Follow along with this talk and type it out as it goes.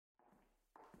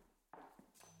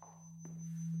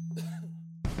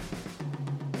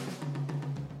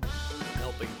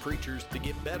helping preachers to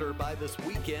get better by this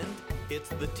weekend. It's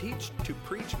the Teach to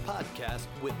Preach podcast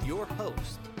with your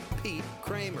host, Pete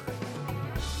Kramer.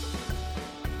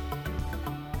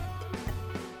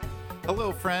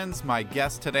 Hello, friends. My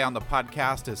guest today on the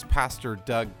podcast is Pastor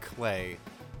Doug Clay.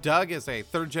 Doug is a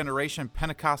third-generation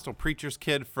Pentecostal preacher's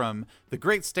kid from the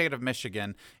great state of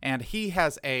Michigan, and he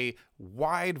has a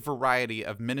wide variety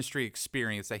of ministry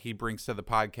experience that he brings to the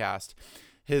podcast.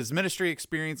 His ministry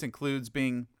experience includes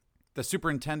being the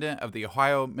superintendent of the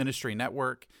Ohio Ministry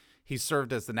Network. He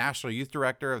served as the National Youth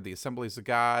Director of the Assemblies of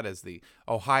God, as the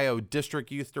Ohio District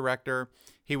Youth Director.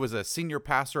 He was a senior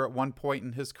pastor at one point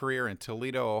in his career in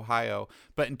Toledo, Ohio.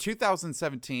 But in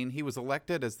 2017, he was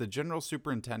elected as the General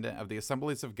Superintendent of the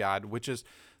Assemblies of God, which is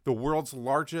the world's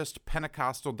largest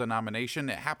Pentecostal denomination.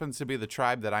 It happens to be the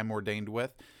tribe that I'm ordained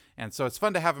with. And so it's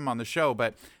fun to have him on the show.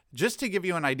 But just to give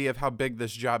you an idea of how big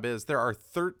this job is, there are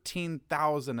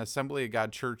 13,000 Assembly of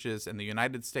God churches in the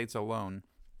United States alone,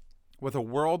 with a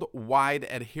worldwide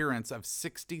adherence of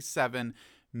 67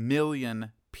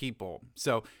 million people.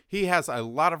 So he has a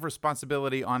lot of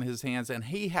responsibility on his hands, and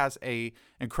he has an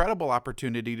incredible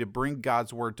opportunity to bring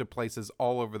God's word to places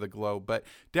all over the globe. But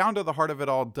down to the heart of it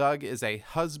all, Doug is a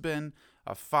husband,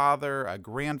 a father, a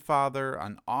grandfather,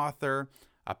 an author,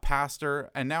 a pastor,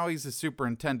 and now he's a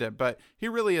superintendent, but he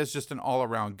really is just an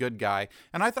all-around good guy.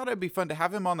 And I thought it'd be fun to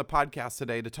have him on the podcast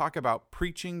today to talk about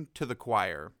preaching to the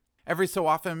choir. Every so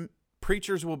often,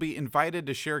 preachers will be invited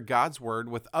to share God's word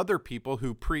with other people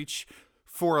who preach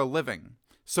for a living.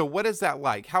 So what is that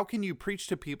like? How can you preach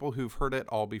to people who've heard it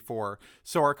all before?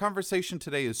 So our conversation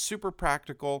today is super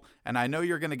practical, and I know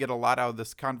you're going to get a lot out of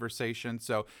this conversation.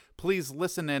 So please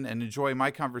listen in and enjoy my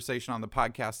conversation on the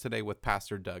podcast today with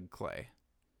Pastor Doug Clay.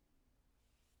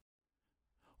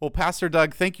 Well, Pastor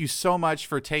Doug, thank you so much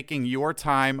for taking your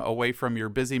time away from your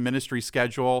busy ministry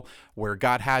schedule where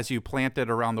God has you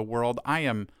planted around the world. I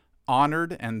am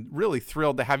honored and really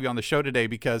thrilled to have you on the show today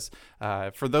because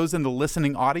for those in the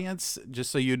listening audience, just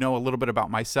so you know a little bit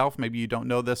about myself, maybe you don't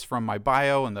know this from my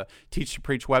bio and the Teach to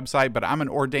Preach website, but I'm an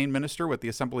ordained minister with the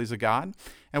Assemblies of God,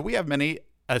 and we have many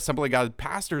Assembly of God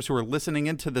pastors who are listening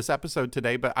into this episode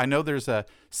today, but I know there's a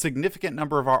significant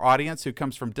number of our audience who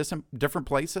comes from different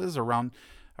places around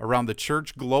the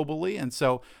church globally. And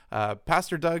so,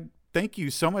 Pastor Doug, thank you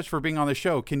so much for being on the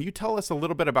show. Can you tell us a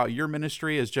little bit about your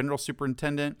ministry as General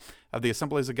Superintendent of the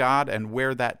Assemblies of God and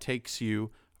where that takes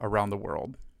you around the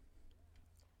world?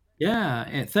 Yeah,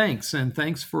 and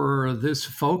thanks for this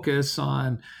focus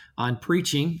on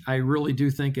preaching. I really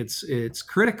do think it's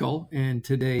critical in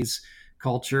today's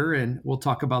culture, and we'll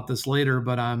talk about this later,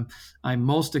 but I'm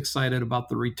most excited about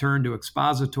the return to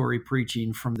expository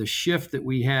preaching from the shift that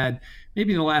we had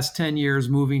maybe in the last 10 years,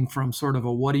 moving from sort of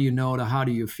a what do you know to how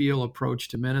do you feel approach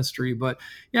to ministry. But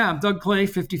yeah, I'm Doug Clay,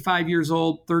 55 years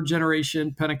old, third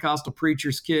generation Pentecostal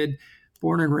preacher's kid,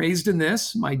 born and raised in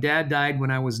this. My dad died when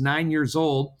I was 9 years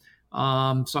old. So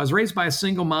I was raised by a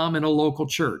single mom in a local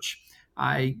church.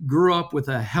 I grew up with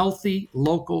a healthy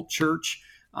local church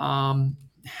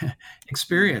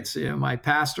experience. My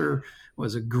pastor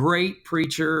was a great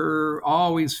preacher,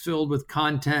 always filled with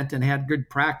content and had good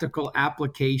practical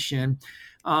application.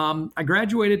 I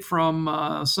graduated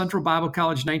from Central Bible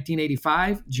College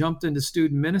 1985, jumped into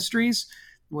student ministries,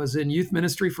 was in youth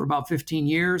ministry for about 15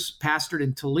 years, pastored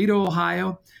in Toledo,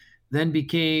 Ohio, then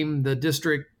became the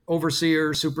district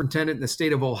overseer, superintendent in the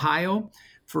state of Ohio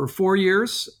for 4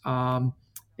 years.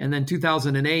 And then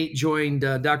 2008, joined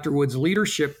Dr. Wood's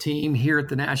leadership team here at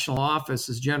the national office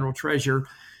as general treasurer.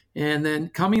 And then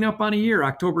coming up on a year,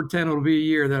 October 10 will be a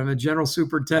year that I'm a general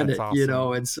superintendent. That's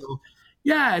awesome. And so,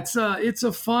 yeah, it's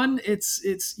a fun,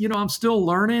 I'm still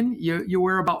learning. You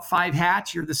wear about 5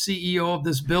 hats. You're the CEO of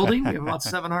this building. We have about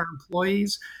 700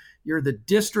 employees. You're the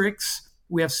districts.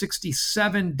 We have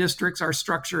 67 districts. Our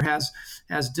structure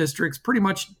has districts pretty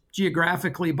much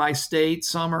geographically by state.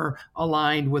 Some are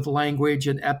aligned with language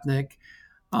and ethnic.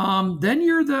 Then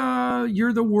you're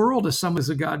the World Assemblies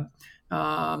of God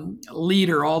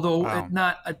leader, although Wow.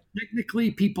 not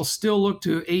technically, people still look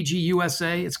to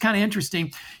AGUSA. It's kind of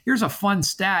interesting. Here's a fun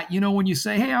stat. When you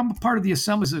say, hey, I'm a part of the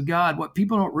Assemblies of God, what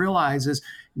people don't realize is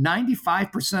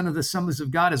 95% of the Assemblies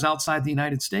of God is outside the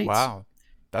United States. Wow,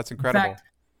 that's incredible.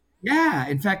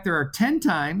 In fact, there are 10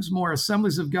 times more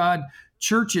Assemblies of God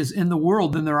churches in the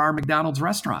world than there are McDonald's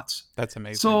restaurants. That's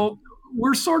amazing. So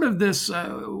we're sort of this,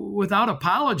 without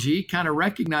apology, kind of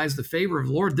recognize the favor of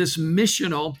the Lord, this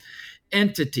missional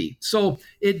entity. So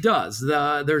it does.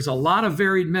 There's a lot of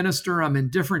varied minister. I'm in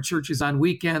different churches on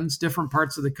weekends, different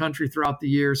parts of the country throughout the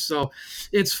year. So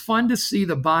it's fun to see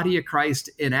the body of Christ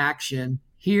in action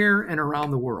here and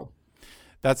around the world.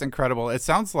 That's incredible. It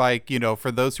sounds like,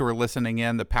 for those who are listening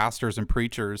in, the pastors and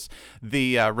preachers,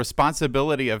 the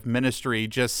responsibility of ministry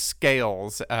just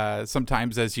scales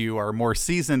sometimes as you are more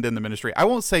seasoned in the ministry. I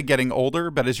won't say getting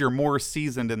older, but as you're more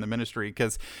seasoned in the ministry,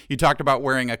 because you talked about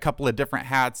wearing a couple of different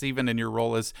hats, even in your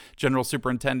role as general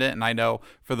superintendent. And I know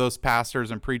for those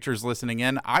pastors and preachers listening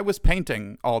in, I was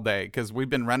painting all day because we've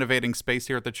been renovating space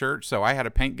here at the church. So I had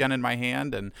a paint gun in my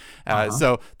hand. And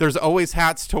so there's always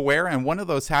hats to wear. And one of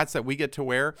those hats that we get to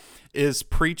wear is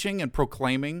preaching and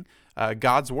proclaiming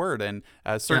God's word, and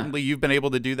certainly you've been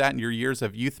able to do that in your years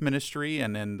of youth ministry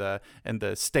and in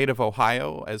the state of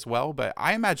Ohio as well. But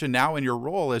I imagine now in your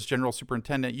role as general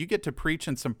superintendent, you get to preach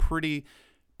in some pretty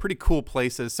cool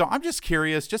places. So I'm just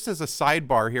curious, just as a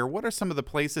sidebar here, what are some of the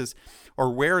places,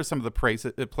 or where are some of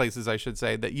the places I should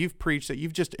say, that you've preached that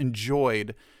you've just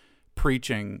enjoyed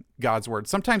preaching God's word?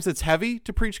 Sometimes it's heavy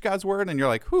to preach God's word and you're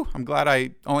like, whew, I'm glad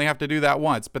I only have to do that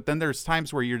once. But then there's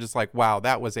times where you're just like, wow,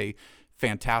 that was a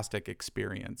fantastic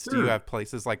experience. Sure. Do you have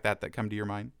places like that come to your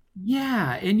mind?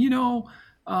 Yeah. And,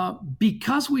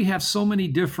 because we have so many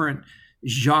different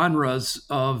genres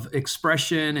of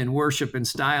expression and worship and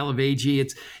style of AG,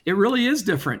 it really is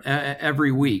different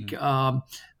every week.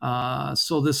 Mm-hmm.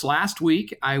 So this last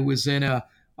week, I was in a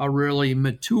really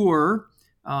mature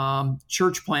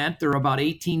church plant. They're about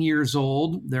 18 years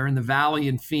old. They're in the Valley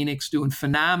in Phoenix, doing a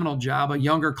phenomenal job, a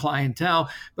younger clientele.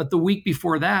 But the week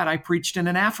before that, I preached in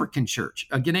an African church,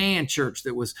 a Ghanaian church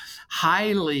that was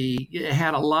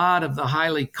had a lot of the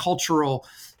highly cultural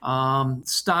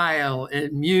style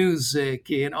and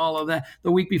music and all of that.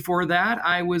 The week before that,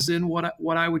 I was in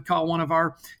what I would call one of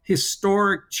our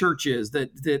historic churches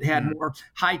that had more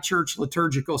high church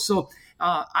liturgical. So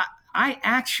I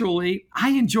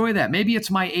enjoy that. Maybe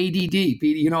it's my ADD,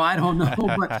 Pete, I don't know,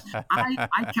 but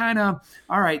I kind of,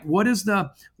 all right, what's the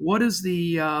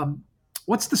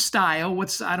style?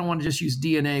 I don't want to just use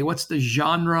DNA. What's the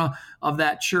genre of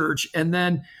that church? And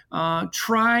then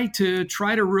try to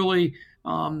really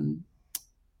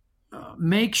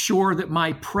make sure that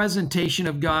my presentation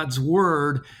of God's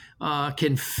word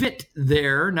can fit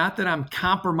there. Not that I'm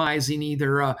compromising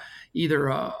either a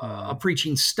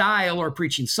preaching style or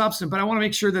preaching substance, but I want to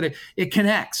make sure that it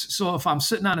connects. So if I'm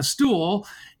sitting on a stool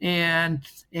and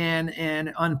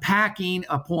unpacking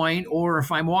a point, or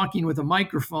if I'm walking with a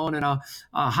microphone in a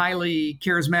highly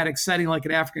charismatic setting like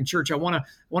an African church, I want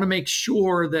to make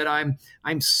sure that I'm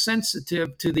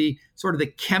sensitive to the sort of the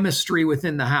chemistry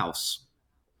within the house.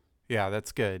 Yeah,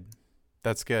 that's good.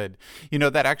 That's good.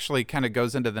 That actually kind of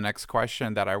goes into the next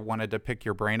question that I wanted to pick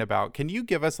your brain about. Can you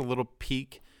give us a little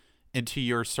peek into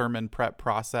your sermon prep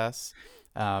process?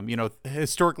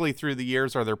 Historically through the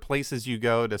years, are there places you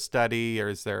go to study, or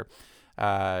is there,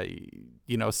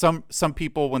 some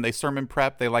people, when they sermon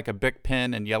prep, they like a Bic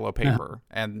pen and yellow paper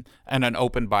and an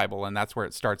open Bible, and that's where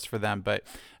it starts for them. But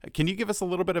can you give us a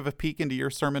little bit of a peek into your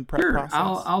sermon prep process?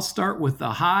 I'll start with the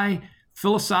high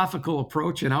philosophical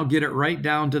approach, and I'll get it right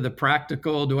down to the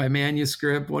practical. Do I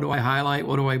manuscript? What do I highlight?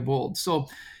 What do I bold? So,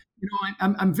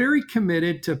 I'm very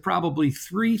committed to probably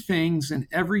three things in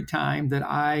every time that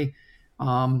I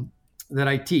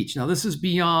teach. Now, this is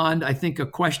beyond, I think, a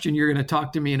question you're going to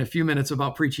talk to me in a few minutes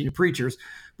about preaching to preachers.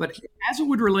 But as it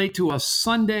would relate to a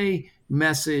Sunday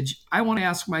message, I want to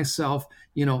ask myself,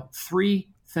 three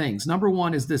things. Number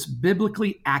one, is this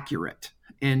biblically accurate?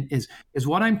 And is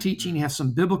what I'm teaching have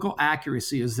some biblical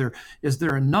accuracy? Is there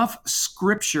enough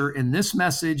scripture in this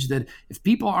message that if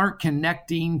people aren't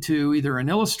connecting to either an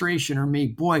illustration or me,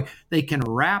 boy, they can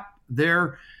I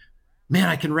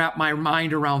can wrap my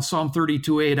mind around Psalm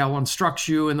 32:8. I will instruct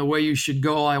you in the way you should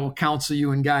go. I will counsel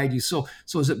you and guide you. So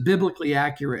is it biblically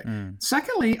accurate?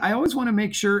 Secondly, I always want to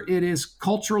make sure it is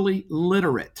culturally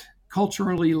literate.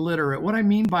 What I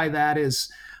mean by that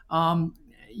is,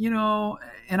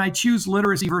 and I choose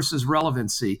literacy versus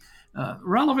relevancy.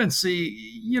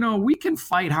 Relevancy, we can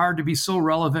fight hard to be so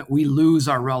relevant we lose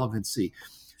our relevancy.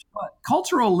 But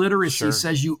cultural literacy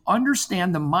says you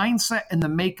understand the mindset and the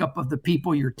makeup of the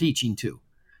people you're teaching to.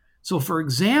 So, for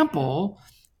example,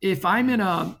 if I'm in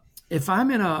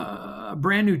a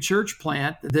brand new church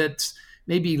plant that's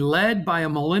maybe led by a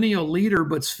millennial leader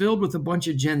but's filled with a bunch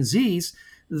of Gen Zs,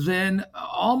 then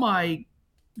all my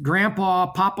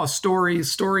grandpa, papa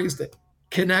stories that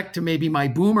connect to maybe my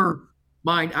boomer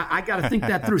mind, I got to think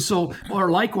that through. So,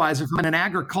 or likewise, if I'm in an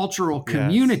agricultural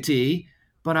community,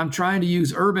 but I'm trying to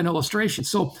use urban illustration.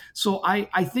 So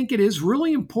I think it is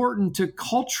really important to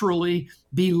culturally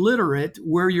be literate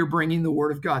where you're bringing the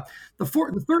word of God. The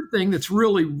third thing that's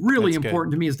really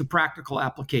important to me is the practical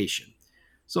application.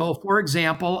 So, for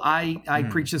example, I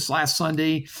preached this last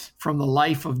Sunday from the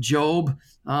life of Job.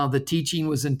 The teaching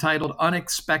was entitled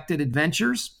Unexpected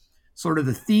Adventures. Sort of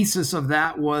the thesis of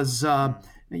that was, life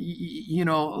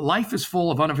is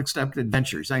full of unexpected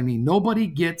adventures. I mean, nobody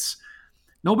gets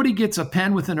a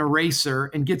pen with an eraser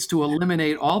and gets to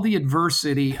eliminate all the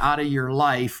adversity out of your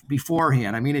life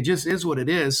beforehand. I mean, it just is what it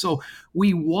is. So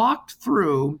we walked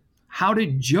through how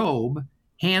did Job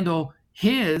handle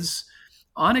his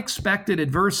unexpected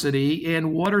adversity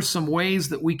and what are some ways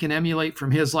that we can emulate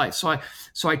from his life. So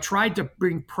I tried to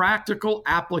bring practical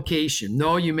application.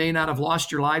 No, you may not have lost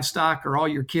your livestock or all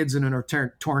your kids in a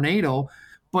tornado,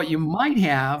 but you might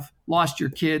have lost your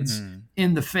kids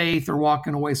in the faith or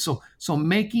walking away. So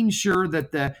making sure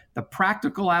that the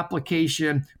practical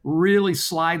application really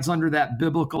slides under that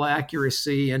biblical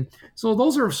accuracy. And so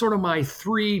those are sort of my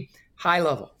three high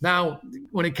level. Now,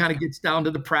 when it kind of gets down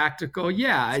to the practical,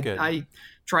 I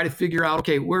try to figure out,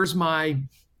 okay, who's my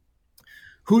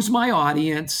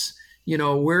audience?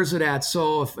 Where's it at?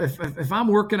 So if I'm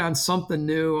working on something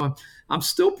new, I'm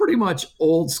still pretty much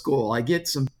old school. I get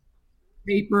some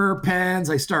paper, pens.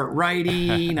 I start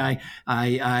writing. I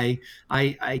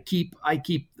keep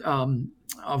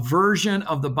a version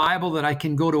of the Bible that I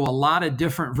can go to a lot of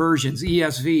different versions,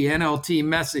 ESV, NLT,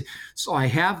 Message. So I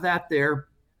have that there.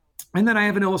 And then I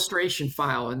have an illustration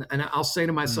file, and I'll say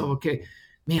to myself, okay,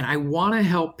 man, I want to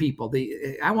help people.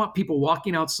 I want people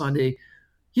walking out Sunday.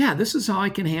 Yeah, this is how I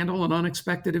can handle an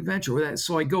unexpected adventure.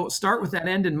 So I start with that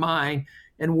end in mind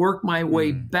and work my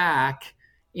way back.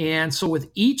 And so with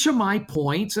each of my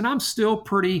points, and I'm still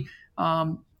pretty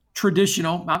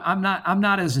traditional. I'm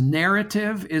not as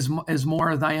narrative as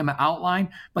more as I am outline,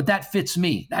 but that fits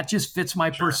me. That just fits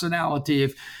my personality.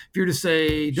 If you're to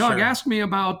say, Doug, ask me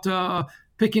about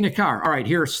picking a car. All right,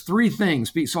 here's 3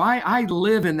 things. So I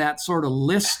live in that sort of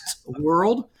list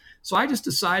world. So I just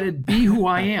decided be who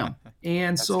I am.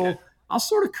 And so good. I'll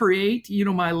sort of create,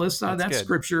 my list out of that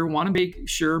scripture, want to make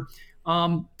sure.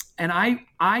 And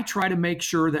I try to make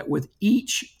sure that with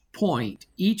each point,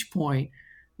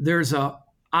 there's a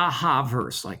aha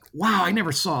verse, like, wow, I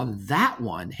never saw that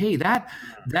one. Hey, that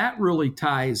really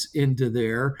ties into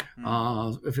there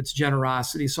if it's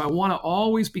generosity. So I want to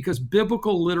always, because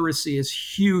biblical literacy is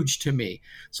huge to me.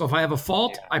 So if I have a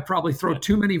fault, I probably throw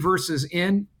too many verses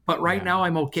in, but right now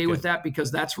I'm okay with that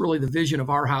because that's really the vision of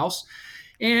our house.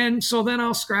 And so then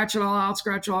I'll scratch it all out.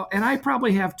 And I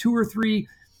probably have 2 or 3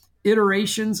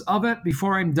 iterations of it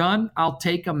before I'm done. I'll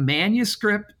take a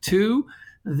manuscript to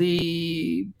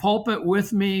the pulpit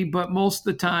with me, but most of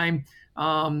the time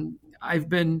I've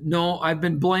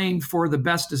been blamed for the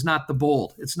best is not the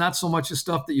bold. It's not so much the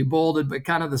stuff that you bolded, but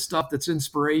kind of the stuff that's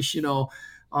inspirational.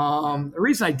 The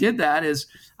reason I did that is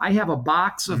I have a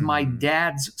box of my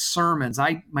dad's sermons.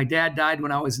 My dad died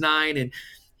when I was 9, and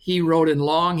he wrote in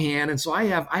longhand. And so I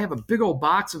have a big old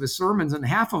box of his sermons, and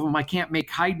half of them I can't make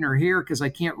hide nor hair because I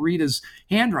can't read his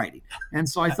handwriting. And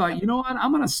so I thought, you know what,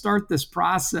 I'm going to start this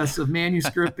process of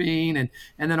manuscripting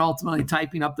and then ultimately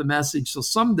typing up the message. So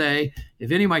someday,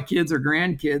 if any of my kids or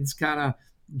grandkids kind of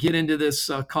get into this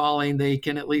calling, they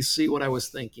can at least see what I was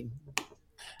thinking.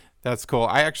 That's cool.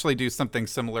 I actually do something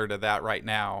similar to that right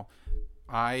now.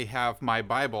 I have my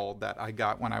Bible that I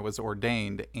got when I was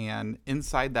ordained, and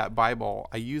inside that Bible,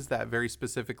 I use that very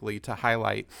specifically to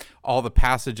highlight all the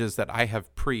passages that I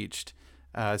have preached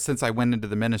since I went into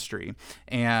the ministry.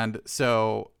 And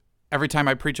so every time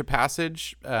I preach a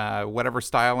passage, whatever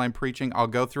style I'm preaching, I'll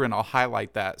go through and I'll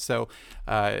highlight that. So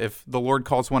if the Lord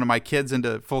calls one of my kids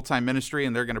into full-time ministry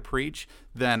and they're going to preach,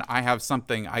 then I have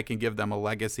something I can give them, a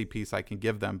legacy piece I can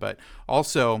give them. But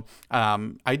also,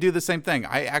 I do the same thing.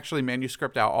 I actually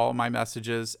manuscript out all of my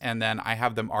messages, and then I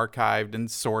have them archived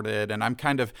and sorted. And I'm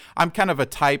kind of a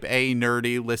type A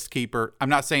nerdy list keeper. I'm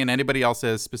not saying anybody else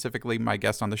is, specifically my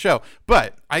guest on the show,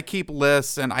 but I keep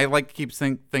lists, and I like to keep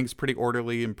things pretty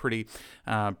orderly and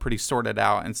pretty sorted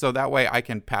out. And so that way I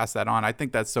can pass that on. I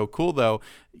think that's so cool, though.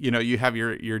 You have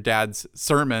your dad's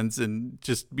sermons, and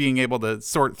just being able to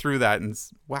sort through that and,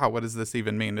 wow, what does this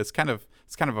even mean? It's kind of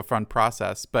a fun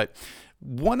process. But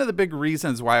one of the big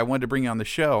reasons why I wanted to bring you on the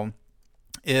show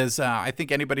is I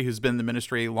think anybody who's been in the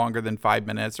ministry longer than 5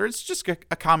 minutes, or it's just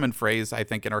a common phrase, I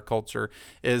think, in our culture,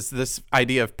 is this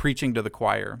idea of preaching to the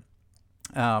choir.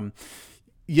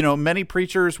 Many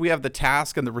preachers, we have the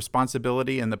task and the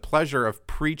responsibility and the pleasure of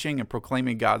preaching and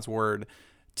proclaiming God's word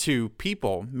to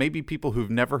people, maybe people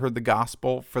who've never heard the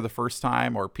gospel for the first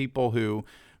time, or people who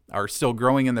are still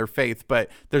growing in their faith.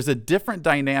 But there's a different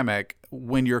dynamic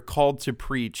when you're called to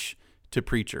preach to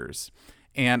preachers.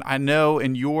 And I know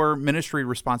in your ministry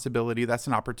responsibility, that's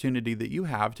an opportunity that you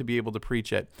have to be able to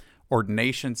preach at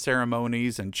ordination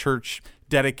ceremonies and church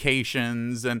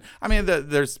dedications. And I mean,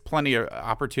 there's plenty of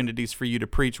opportunities for you to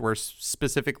preach where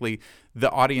specifically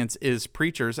the audience is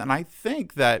preachers. And I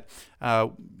think that,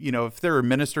 if there are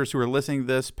ministers who are listening to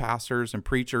this, pastors and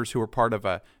preachers who are part of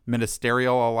a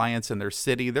ministerial alliance in their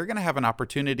city, they're going to have an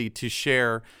opportunity to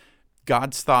share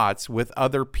God's thoughts with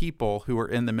other people who are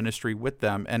in the ministry with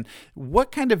them. And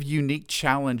what kind of unique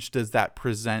challenge does that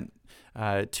present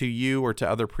to you or to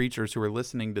other preachers who are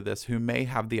listening to this, who may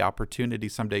have the opportunity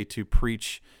someday to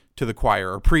preach to the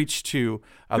choir or preach to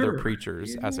other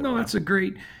preachers? That's a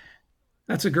great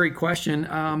question.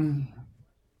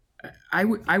 I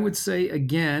would say,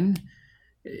 again,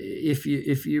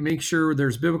 if you make sure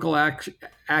there's biblical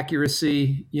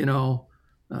accuracy,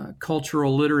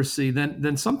 cultural literacy,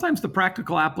 then sometimes the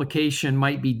practical application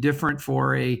might be different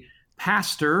for a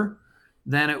pastor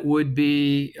than it would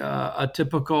be a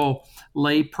typical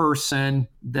lay person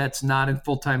that's not in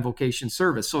full-time vocation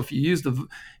service. So if you use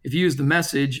the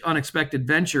message "Unexpected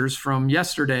Ventures" from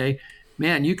yesterday,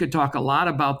 man, you could talk a lot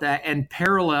about that and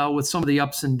parallel with some of the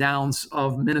ups and downs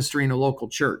of ministry in a local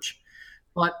church.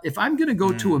 But if I'm going to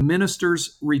go to a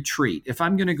minister's retreat, if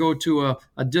I'm going to go to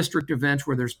a district event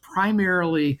where there's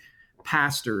primarily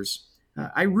pastors,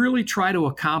 I really try to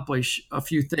accomplish a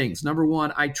few things. Number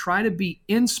one, I try to be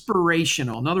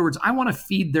inspirational. In other words, I want to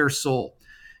feed their soul.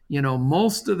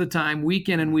 Most of the time, week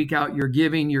in and week out, you're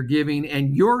giving,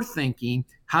 and you're thinking,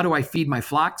 how do I feed my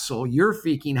flock soul? You're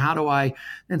thinking, how do I?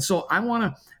 And so I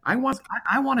want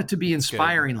it to be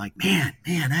inspiring. Like, man,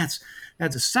 that's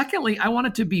secondly, I want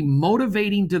it to be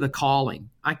motivating to the calling.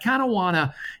 I kind of want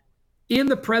to, in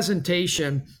the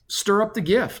presentation, stir up the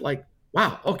gift. Like,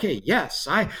 wow, okay, yes,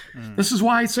 this is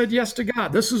why I said yes to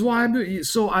God. This is why I'm doing.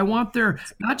 So I want there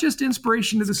not just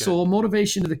inspiration to the soul,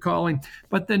 motivation to the calling,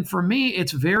 but then for me,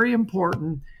 it's very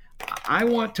important. I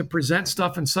want to present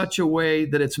stuff in such a way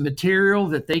that it's material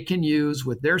that they can use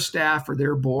with their staff or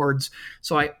their boards.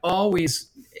 So I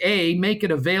always, make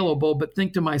it available, but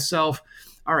think to myself,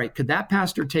 all right, could that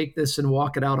pastor take this and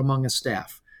walk it out among his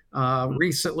staff?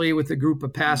 Recently, with a group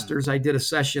of pastors, I did a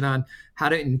session on how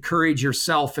to encourage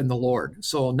yourself in the Lord.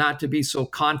 So not to be so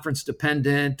conference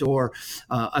dependent or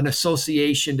an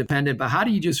association dependent, but how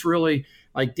do you just really,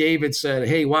 like David said,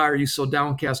 hey, why are you so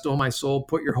downcast, oh my soul?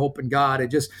 Put your hope in God.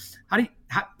 And just how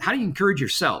do you encourage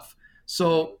yourself?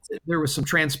 So there was some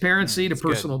transparency to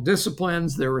personal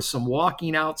disciplines. There was some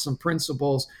walking out some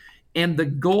principles. And the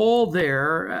goal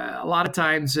there, a lot of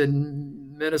times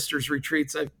in ministers'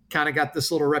 retreats, I've kind of got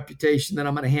this little reputation that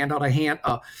I'm going to hand out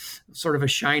a sort of a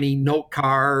shiny note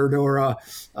card or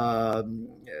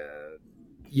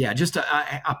just a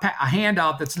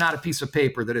handout that's not a piece of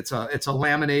paper, that it's a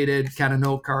laminated kind of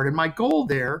note card. And my goal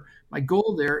there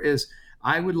is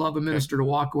I would love a minister to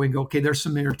walk away and go, okay, there's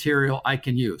some material I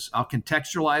can use. I'll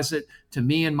contextualize it to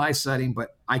me in my setting,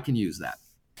 but I can use that.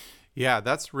 Yeah,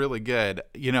 that's really good.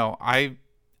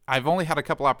 I've only had a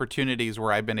couple opportunities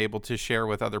where I've been able to share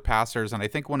with other pastors, and I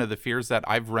think one of the fears that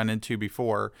I've run into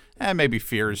before, and maybe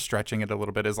fear is stretching it a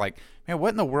little bit, is like, man, what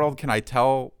in the world can I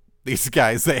tell these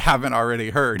guys they haven't already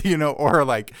heard? Or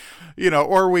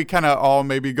we kind of all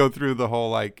maybe go through the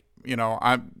whole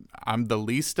I'm the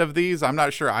least of these. I'm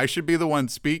not sure I should be the one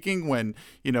speaking when,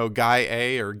 guy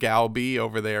A or gal B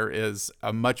over there is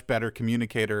a much better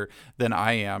communicator than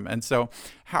I am. And so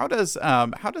how does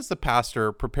the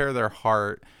pastor prepare their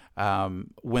heart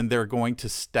when they're going to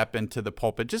step into the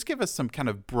pulpit? Just give us some kind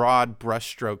of broad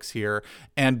brushstrokes here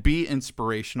and be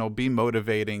inspirational, be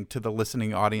motivating to the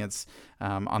listening audience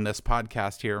on this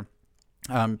podcast here.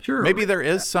 Sure. Maybe there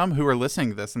is some who are listening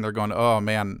to this and they're going, oh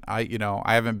man, I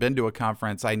haven't been to a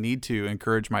conference. I need to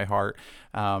encourage my heart.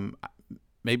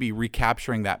 Maybe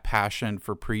recapturing that passion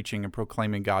for preaching and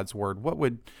proclaiming God's word.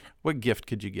 What gift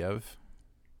could you give?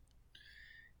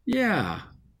 Yeah.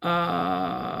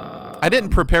 I didn't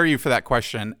prepare you for that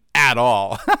question at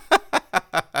all.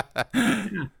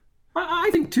 I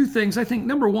think two things. I think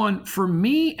number one, for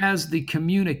me as the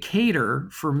communicator,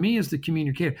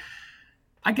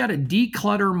 I got to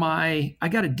declutter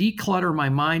my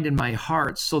mind and my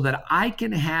heart so that I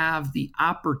can have the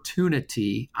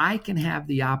opportunity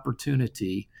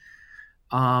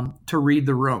to read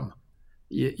the room,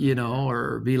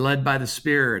 or be led by the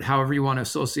Spirit, however you want to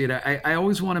associate it. I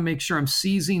always want to make sure I'm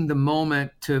seizing the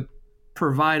moment to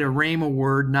provide a rhema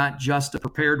word, not just a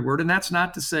prepared word. And that's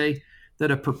not to say that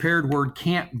a prepared word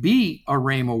can't be a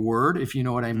rhema word, if you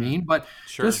know what I mean, but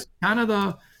sure. Just kind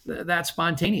of that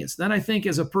spontaneous. Then I think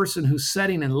as a person who's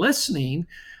sitting and listening,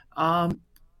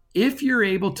 if you're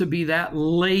able to be that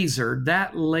lasered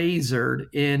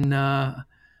in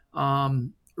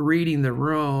reading the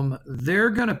room, they're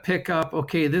going to pick up,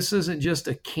 okay, this isn't just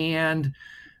a canned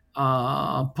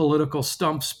political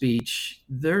stump speech.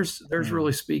 There's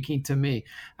really speaking to me.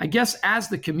 I guess as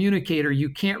the communicator, you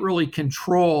can't really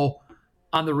control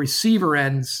on the receiver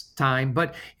end's time.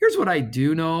 But here's what I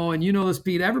do know, and you know this,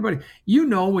 Pete, everybody, you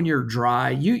know when you're dry,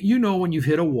 you know when you've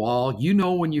hit a wall, you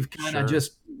know when you've kind of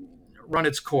just run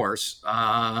its course.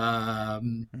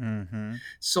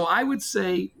 So I would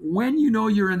say when you know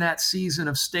you're in that season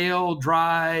of stale,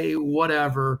 dry,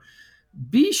 whatever,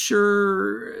 be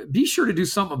sure to do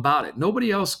something about it.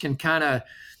 Nobody else can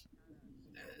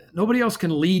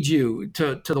lead you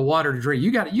to the water to drink.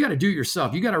 You got to do it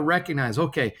yourself. You got to recognize,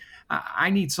 okay, I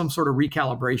need some sort of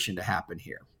recalibration to happen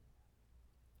here.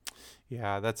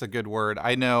 Yeah, that's a good word.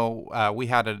 I know we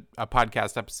had a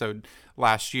podcast episode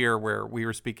last year where we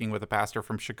were speaking with a pastor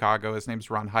from Chicago. His name's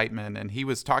Ron Heitman, and he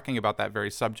was talking about that very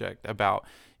subject, about,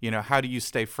 how do you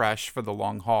stay fresh for the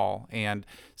long haul? And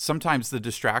sometimes the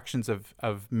distractions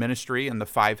of ministry and the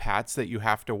 5 hats that you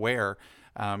have to wear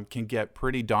can get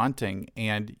pretty daunting,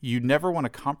 and you never want to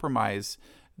compromise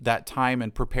that time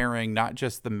in preparing not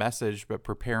just the message, but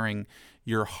preparing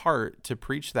your heart to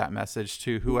preach that message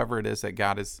to whoever it is that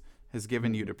God has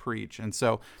given you to preach. And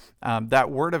so that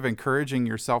word of encouraging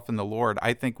yourself in the Lord,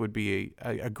 I think would be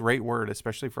a great word,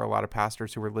 especially for a lot of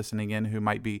pastors who are listening in who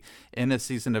might be in a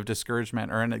season of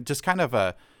discouragement or in just kind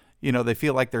of they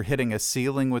feel like they're hitting a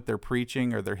ceiling with their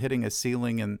preaching, or they're hitting a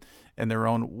ceiling in their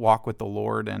own walk with the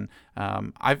Lord. And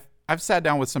I've sat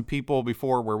down with some people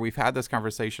before where we've had this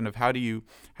conversation of how do you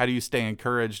stay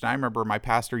encouraged. And I remember my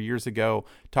pastor years ago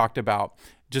talked about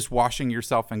just washing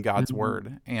yourself in God's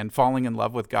word and falling in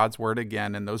love with God's word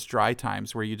again in those dry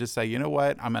times where you just say, you know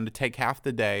what, I'm going to take half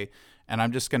the day and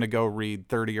I'm just going to go read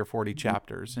 30 or 40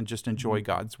 chapters and just enjoy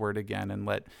God's word again and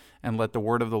let the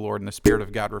word of the Lord and the Spirit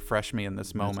of God refresh me in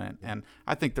this moment. And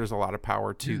I think there's a lot of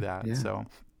power to that. Yeah.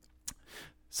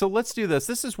 So let's do this.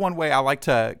 This is one way I like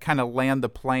to kind of land the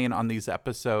plane on these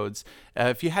episodes.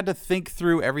 If you had to think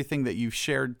through everything that you've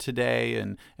shared today,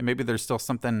 and maybe there's still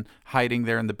something hiding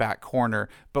there in the back corner,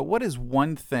 but what is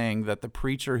one thing that the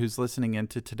preacher who's listening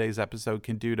into today's episode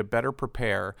can do to better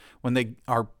prepare when they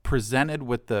are presented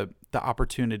with the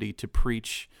opportunity to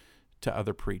preach to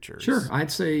other preachers? Sure. I'd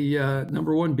say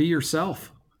number one, be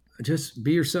yourself. Just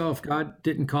be yourself. God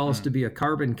didn't call us to be a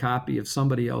carbon copy of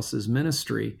somebody else's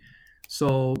ministry.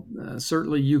 So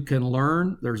certainly you can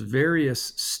learn. There's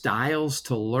various styles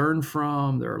to learn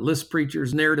from. There are list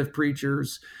preachers, narrative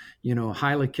preachers,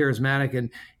 highly charismatic.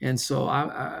 And so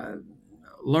I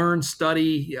learn,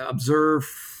 study, observe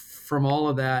from all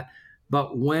of that.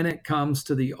 But when it comes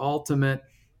to the ultimate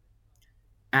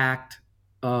act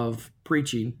of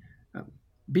preaching,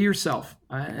 be yourself.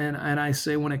 And I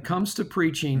say when it comes to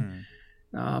preaching,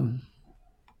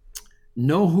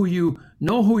 know who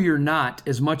you're not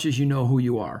as much as you know who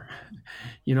you are.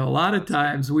 A lot of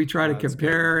times we try to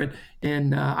compare,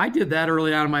 and I did that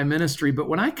early on in my ministry, but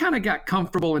when I kind of got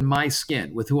comfortable in my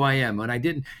skin with who I am, and I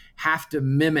didn't have to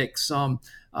mimic some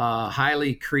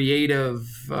highly creative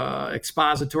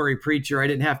expository preacher, I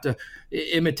didn't have to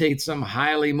imitate some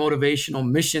highly motivational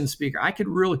mission speaker. I could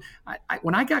really,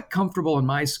 when I got comfortable in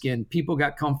my skin, people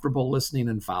got comfortable listening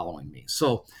and following me.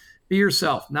 So be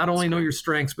yourself. Not only know your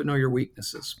strengths, but know your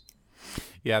weaknesses.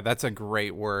 Yeah, that's a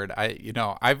great word.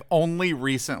 I've only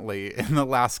recently, in the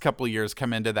last couple of years,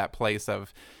 come into that place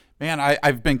of, man,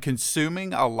 I've been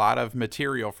consuming a lot of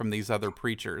material from these other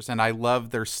preachers, and I love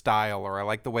their style, or I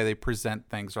like the way they present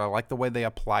things, or I like the way they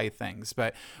apply things.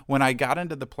 But when I got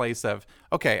into the place of,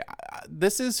 okay,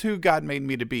 this is who God made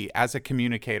me to be as a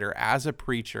communicator, as a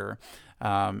preacher,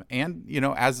 and,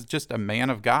 as just a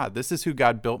man of God, this is who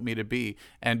God built me to be,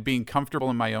 and being comfortable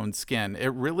in my own skin.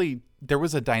 There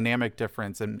was a dynamic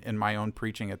difference in my own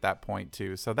preaching at that point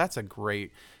too. So that's a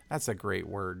great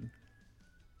word.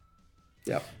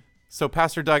 Yep. So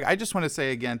Pastor Doug, I just want to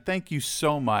say again, thank you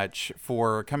so much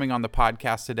for coming on the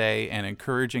podcast today and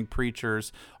encouraging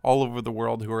preachers all over the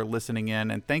world who are listening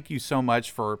in. And thank you so much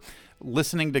for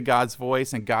listening to God's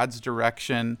voice and God's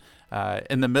direction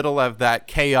in the middle of that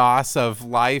chaos of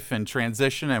life and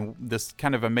transition and this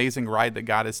kind of amazing ride that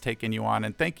God has taken you on.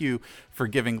 And thank you for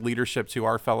giving leadership to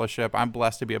our fellowship. I'm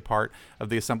blessed to be a part of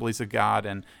the Assemblies of God,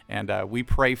 and we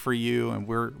pray for you, and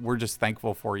we're just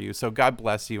thankful for you. So God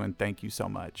bless you, and thank you so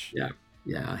much.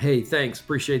 Yeah. Hey, thanks.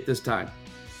 Appreciate this time.